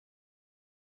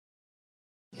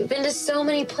We've been to so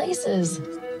many places.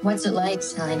 What's it like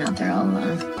sailing out there all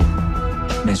alone?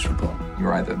 Miserable.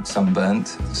 You're either sunburnt,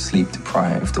 sleep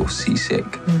deprived, or seasick.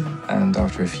 And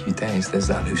after a few days, there's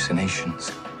hallucinations.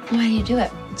 Why do you do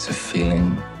it? It's a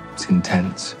feeling. It's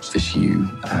intense. It's just you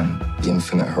and the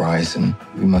infinite horizon.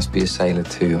 You must be a sailor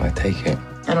too, I take it.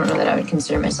 I don't know that I would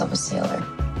consider myself a sailor.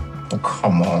 Oh,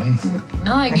 come on.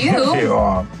 Not like you. You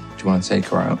are. Do you want to take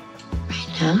her out? Right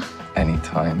now?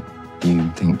 Anytime.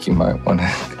 You think you might want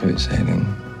to go sailing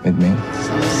with me?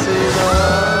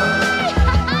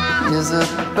 Is a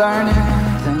burning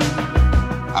thing.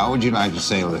 How would you like to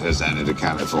sail the Hosanna to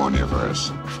California for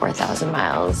us? 4,000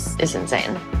 miles is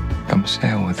insane. Come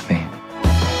sail with me.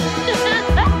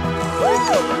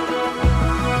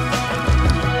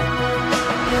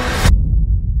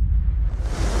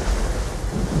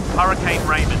 Hurricane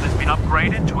Raymond has been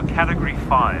upgraded to a Category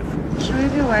 5. Should we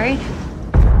be worried?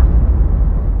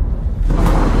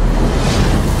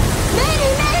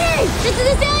 Mayday! Mayday! This is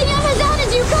the sailing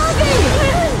Amazonas, you copy!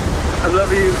 I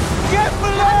love you. Get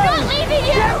below! I'm not leaving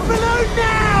you! Get below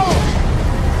now!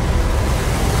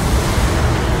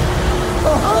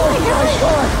 Oh my god!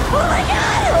 Oh my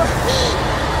god!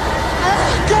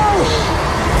 Go!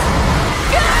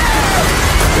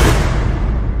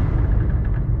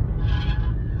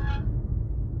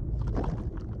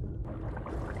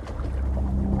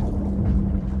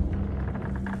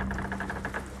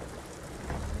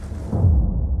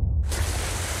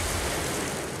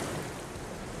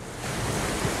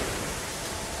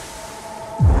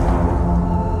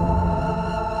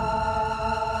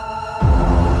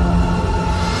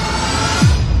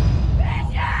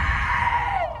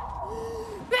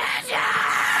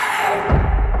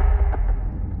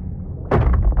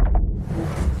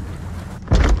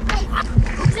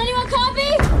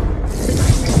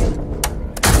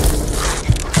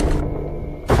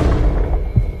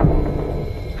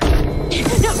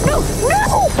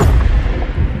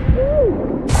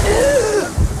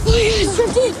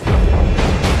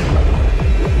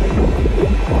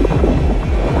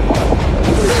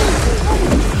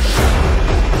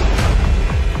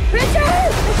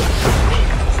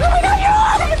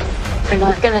 We're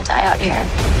not gonna die out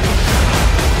here.